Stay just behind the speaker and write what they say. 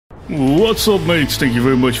What's up, mates? Thank you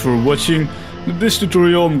very much for watching. In this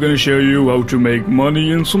tutorial I'm gonna show you how to make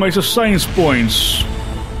money and some extra science points.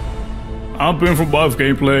 I'm Ben from BARF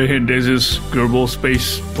Gameplay and this is Kerbal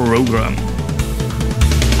Space Program.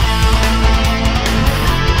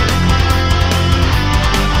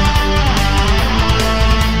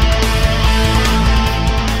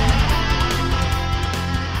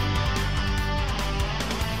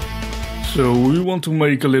 So we want to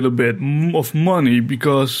make a little bit of money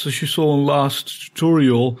because, as you saw in last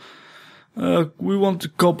tutorial, we want a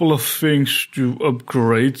couple of things to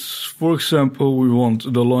upgrade. For example, we want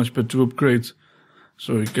the launchpad to upgrade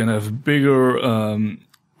so we can have bigger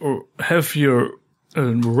or heavier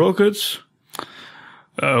rockets.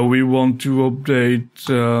 We want to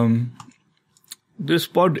update this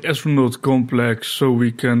part, the astronaut complex, so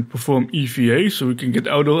we can perform EVA, so we can get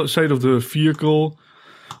outside of the vehicle.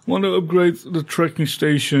 Want to upgrade the tracking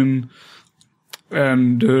station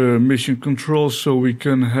and mission control so we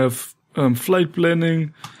can have flight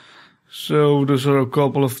planning. So those are a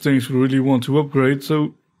couple of things we really want to upgrade.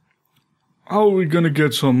 So how are we going to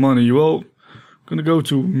get some money? Well, I'm going to go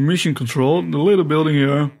to mission control, the little building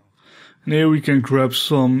here. And here we can grab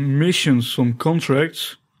some missions, some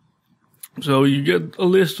contracts. So you get a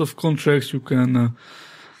list of contracts you can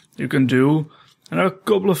do. And there are a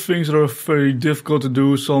couple of things that are very difficult to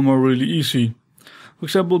do, some are really easy. For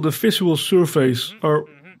example, the visual surveys are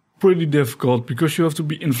pretty difficult because you have to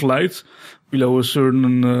be in flight below a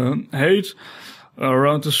certain height,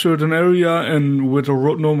 around a certain area, and with a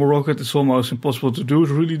normal rocket it's almost impossible to do.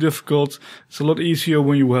 It's really difficult. It's a lot easier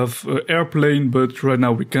when you have an airplane, but right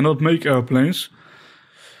now we cannot make airplanes.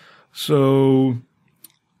 So,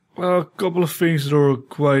 a couple of things that are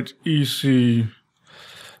quite easy.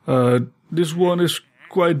 This one is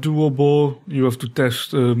quite doable. You have to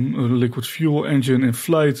test a liquid fuel engine in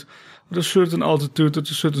flight at a certain altitude, at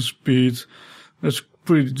a certain speed. That's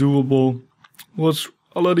pretty doable. What's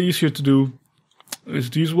a lot easier to do is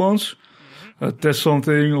these ones. Test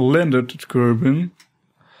something landed at Kerbal.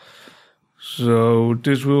 So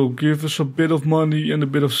this will give us a bit of money and a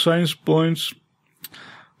bit of science points.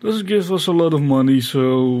 Doesn't give us a lot of money,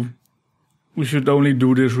 so we should only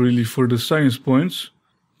do this really for the science points.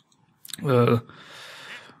 Well,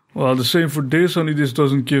 the same for this, only this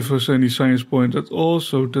doesn't give us any science point at all,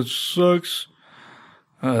 so that sucks.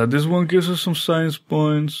 This one gives us some science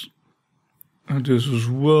points, and this as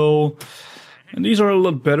well. And these are a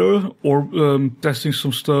lot better, or testing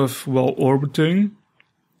some stuff while orbiting.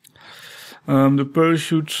 The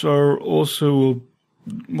parachutes are also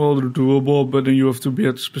well, they're doable, but then you have to be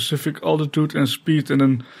at specific altitude and speed and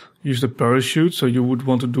then use the parachute, so you would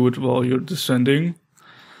want to do it while you're descending.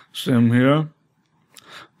 Same here.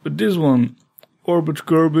 But this one, Orbit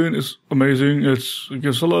Kerbal, is amazing. It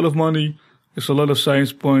gives a lot of money, it's a lot of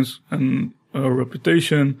science points and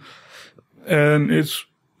reputation. And it's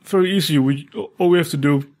very easy. All we have to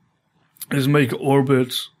do is make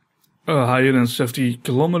orbits higher than 70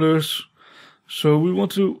 kilometers. So we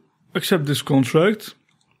want to accept this contract.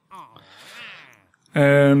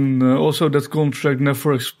 And also that contract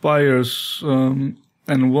never expires. And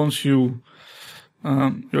once you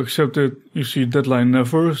accept it, you see deadline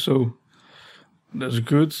never, so that's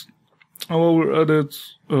good. And while we're at it,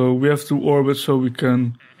 we have to orbit so we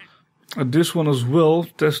can, at this one as well,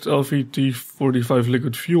 test LVT-45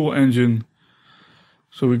 liquid fuel engine.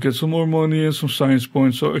 So we get some more money and some science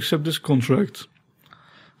points, so accept this contract.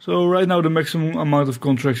 So right now the maximum amount of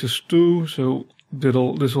contracts is 2, so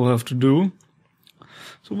this will have to do.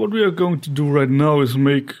 So what we are going to do right now is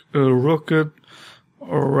make a rocket.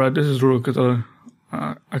 Alright, this is the rocket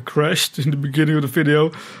I crashed in the beginning of the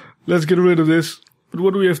video. Let's get rid of this. But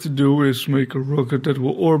what we have to do is make a rocket that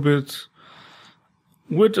will orbit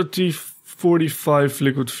with a T-45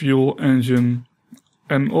 liquid fuel engine.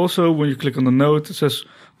 And also when you click on the note, it says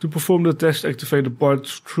to perform the test, activate the part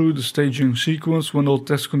through the staging sequence when all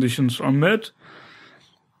test conditions are met.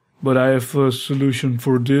 But I have a solution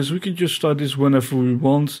for this. We can just start this whenever we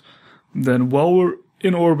want. Then while we're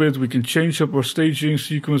in orbit, we can change up our staging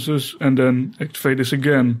sequences and then activate this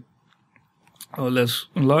again. Let's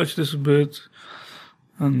enlarge this a bit,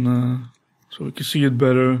 and so we can see it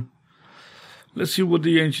better. Let's see what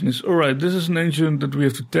the engine is. Alright, this is an engine that we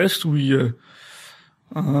have to test.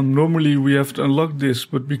 Normally we have to unlock this,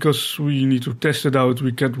 but because we need to test it out,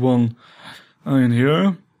 we get one in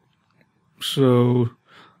here. So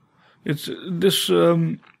it's this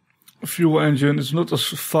fuel engine. It's not as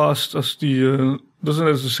fast as the doesn't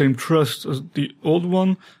have the same thrust as the old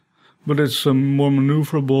one, but it's more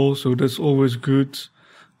maneuverable, so that's always good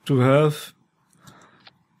to have.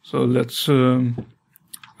 So let's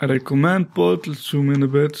add a command pod. Let's zoom in a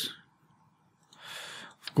bit.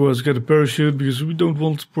 Of course, get a parachute because we don't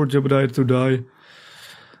want poor Jebediah to die.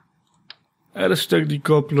 Add a stack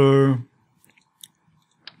decoupler.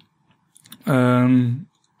 And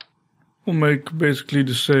we'll make basically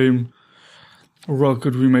the same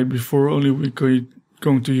rocket we made before, only we're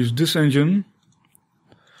going to use this engine.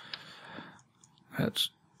 Add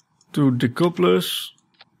 2 decouplers.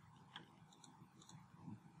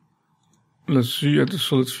 Let's see at the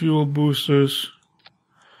solid fuel boosters.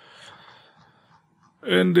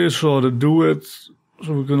 And this ought to do it.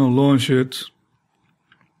 So we're gonna launch it.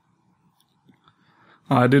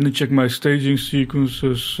 I didn't check my staging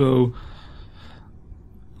sequences, so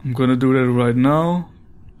I'm gonna do that right now.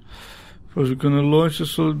 First we're gonna launch the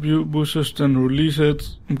solid boosters, then release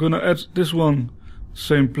it. I'm gonna add this one,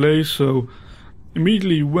 same place, so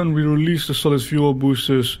immediately when we release the solid fuel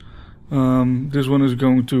boosters, this one is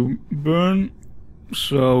going to burn,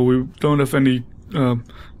 so we don't have any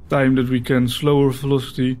time that we can slow our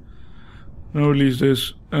velocity. Now release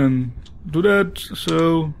this and do that,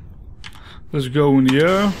 so let's go in the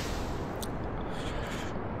air.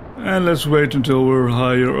 And let's wait until we're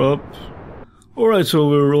higher up. Alright, so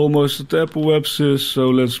we're almost at the apoapsis, so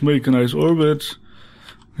let's make a nice orbit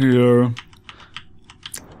here.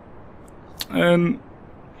 And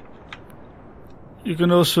you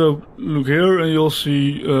can also look here and you'll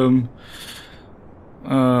see the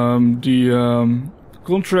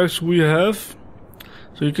contracts we have.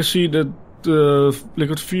 So you can see that the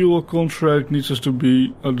liquid fuel contract needs us to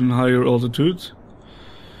be at a higher altitude.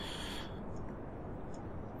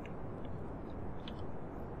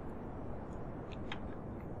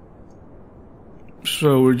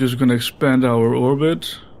 So we're just gonna expand our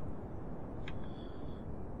orbit.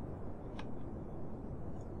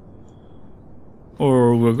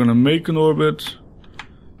 Or we're gonna make an orbit.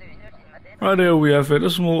 Right here we have it, a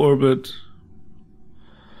small orbit.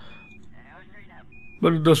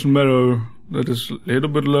 But it doesn't matter that it's a little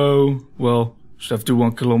bit low. Well,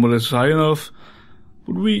 71 kilometers high enough.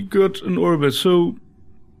 But we got an orbit, so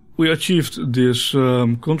we achieved this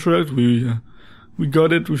contract. We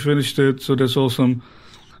got it, we finished it, so that's awesome.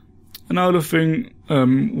 Another thing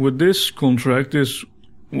with this contract is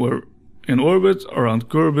we're in orbit around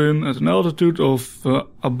Kerbin at an altitude of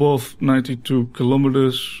above 92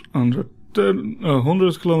 kilometers, under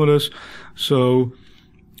 100 kilometers. So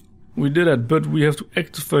we did that, but we have to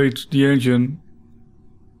activate the engine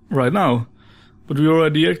right now. But we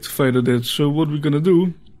already activated it, so what we're gonna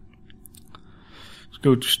do, let's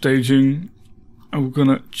go to staging, and we're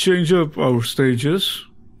gonna change up our stages.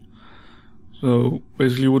 So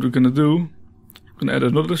basically what we're gonna do, we're gonna add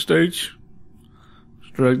another stage,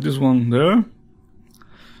 drag this one there,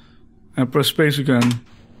 and press space again.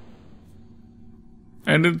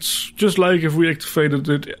 And it's just like if we activated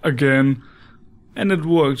it again, and it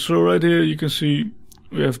worked. So right here you can see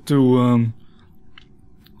we have two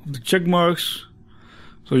the check marks.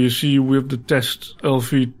 So you see we have the test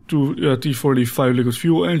LV T45 liquid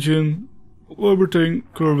fuel engine, orbiting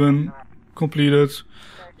Kerbin, completed.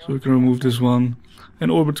 So we can remove this one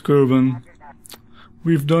and orbit Kerbin.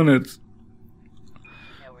 We've done it.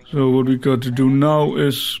 So what we got to do now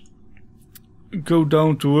is go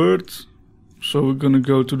down to Earth. So we're gonna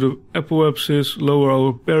go to the apoapsis, lower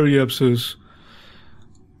our periapsis,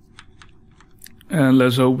 and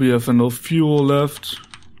let's hope we have enough fuel left.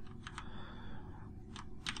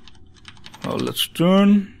 Now let's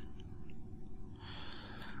turn.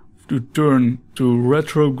 To turn to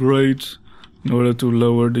retrograde in order to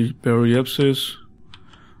lower the periapsis.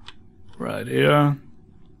 Right here.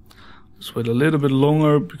 Let's wait a little bit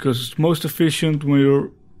longer because it's most efficient when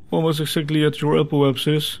you're almost exactly at your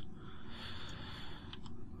apoapsis.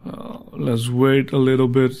 Let's wait a little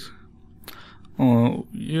bit. Oh,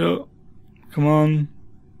 yeah. Come on.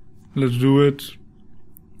 Let's do it.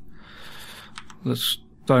 Let's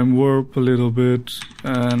time warp a little bit.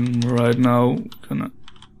 And right now, gonna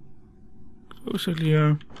go exactly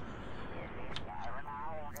here.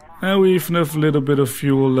 And we even have a little bit of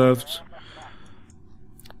fuel left.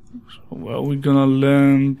 So, well, we're gonna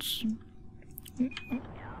land.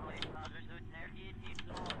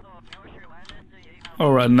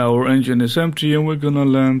 Alright, now our engine is empty and we're gonna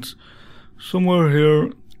land somewhere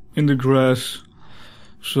here in the grass.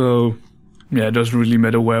 So, yeah, it doesn't really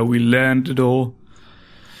matter where we land at all.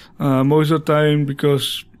 Most of the time,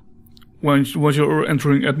 because once you're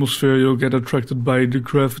entering atmosphere, you'll get attracted by the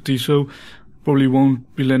gravity. So, probably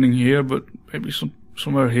won't be landing here, but maybe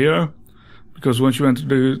somewhere here. Because once you enter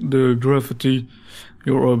the gravity,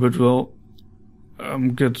 your orbit will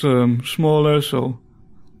get smaller, so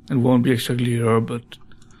it won't be exactly here, but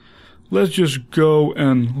let's just go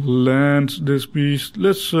and land this beast.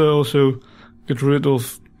 Let's also get rid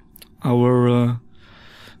of our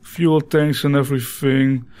fuel tanks and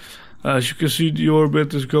everything. As you can see, the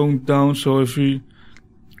orbit is going down, so if we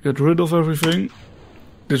get rid of everything,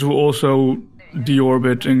 this will also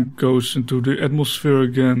deorbit and goes into the atmosphere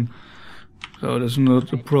again. So that's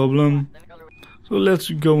not a problem. So let's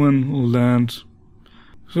go and land.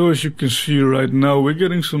 So as you can see right now, we're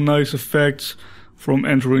getting some nice effects from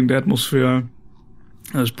entering the atmosphere.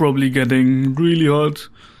 It's probably getting really hot.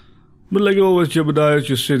 But like always, Jebediah is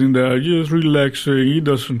just sitting there, just relaxing, he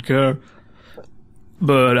doesn't care.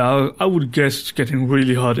 But I would guess it's getting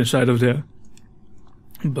really hot inside of there.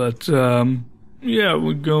 But yeah,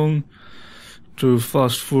 we're going to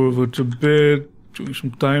fast forward a bit, doing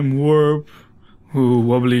some time warp. Ooh,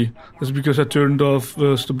 wobbly. That's because I turned off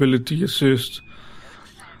stability assist.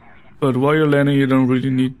 But while you're landing, you don't really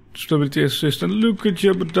need stability assist. And look at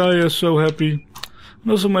Jebediah, so happy.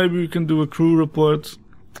 And also maybe we can do a crew report.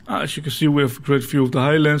 As you can see, we have a great view of the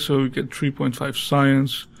highlands, so we get 3.5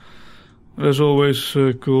 science. That's always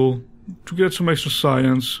cool to get some extra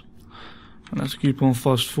science. And let's keep on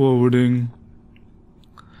fast forwarding.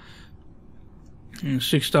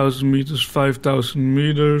 6,000 meters, 5,000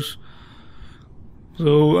 meters.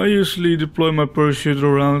 So I usually deploy my parachute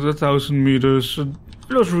around 1,000 meters. It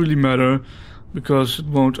doesn't really matter because it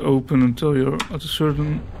won't open until you're at a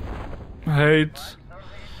certain height.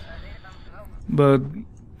 But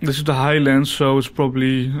this is the highlands, so it's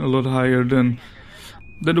probably a lot higher than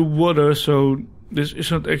the water. So this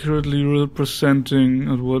isn't accurately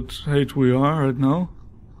representing at what height we are right now.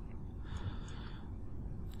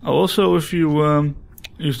 Also, if you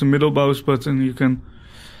use the middle mouse button, you can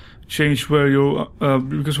change where you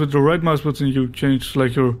because with the right mouse button you change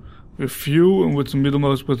like your view, and with the middle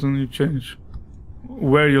mouse button you change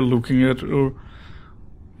where you're looking at. Or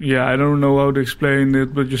yeah, I don't know how to explain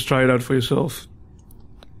it, but just try it out for yourself.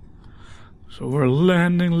 So we're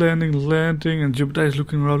landing, and Jupiter is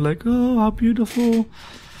looking around like, oh, how beautiful.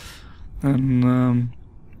 And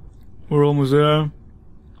we're almost there.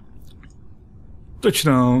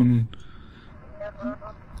 Touchdown.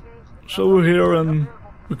 So we're here and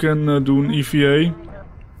we can do an EVA.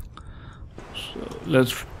 So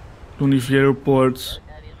let's do an EVA report.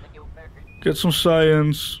 Get some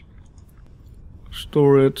science.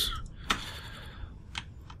 Store it.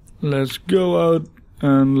 Let's go out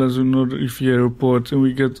and let's do another EVA report, and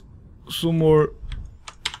we get some more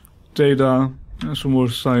data and some more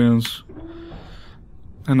science.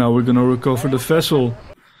 And now we're gonna recover the vessel.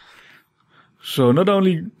 So not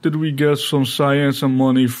only did we get some science and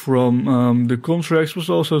money from the contracts, but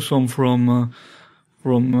also some from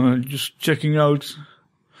just checking out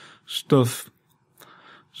stuff.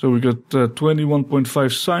 So we got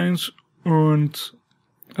 21.5 science earned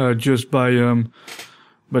just by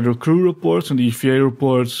the crew reports and the EVA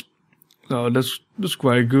reports. So that's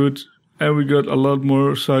quite good. And we got a lot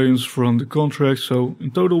more science from the contracts. So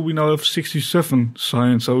in total we now have 67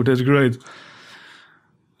 science. So that's great.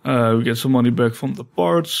 We get some money back from the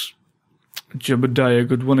parts. Jebediah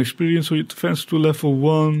got 1 experience, so he advanced to level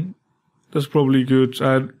 1. That's probably good.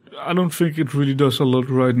 I don't think it really does a lot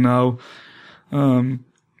right now.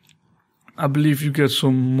 I believe you get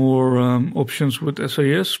some more options with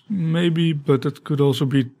SAS, maybe, but that could also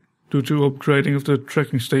be due to upgrading of the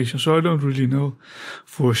tracking station, so I don't really know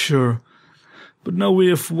for sure. But now we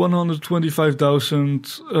have 125,000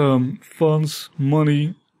 funds,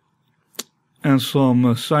 money, and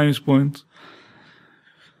some science points.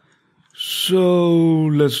 So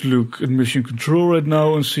let's look at mission control right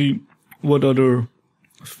now and see what other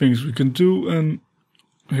things we can do. And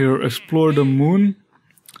here, explore the moon.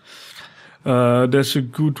 That's a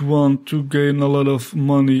good one to gain a lot of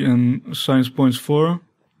money and science points for.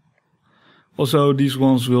 Also, these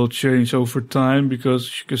ones will change over time because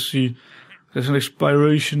as you can see there's an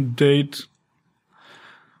expiration date.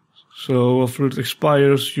 So after it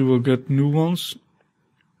expires, you will get new ones.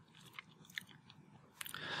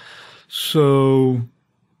 So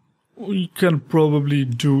we can probably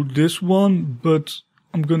do this one, but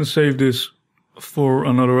I'm gonna save this for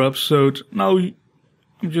another episode. Now I'm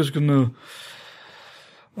just gonna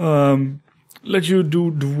let you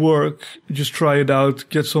do the work. Just try it out,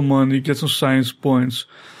 get some money, get some science points,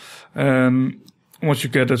 and once you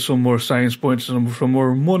get some more science points and some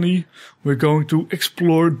more money, we're going to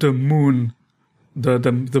explore the moon. The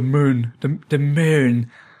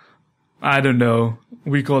moon. I don't know.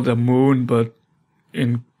 We call it the moon, but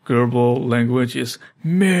in Kerbal language is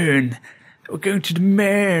moon. We're going to the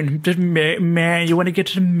moon. The moon. You want to get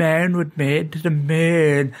to the moon with me? To the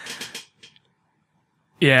moon.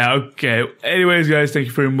 Yeah, okay. Anyways, guys, thank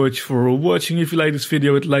you very much for watching. If you like this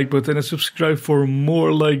video, hit the like button and subscribe for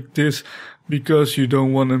more like this, because you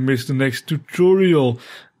don't want to miss the next tutorial.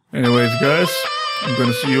 Anyways, guys, I'm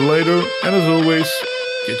gonna see you later, and as always,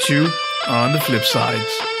 catch you on the flip side.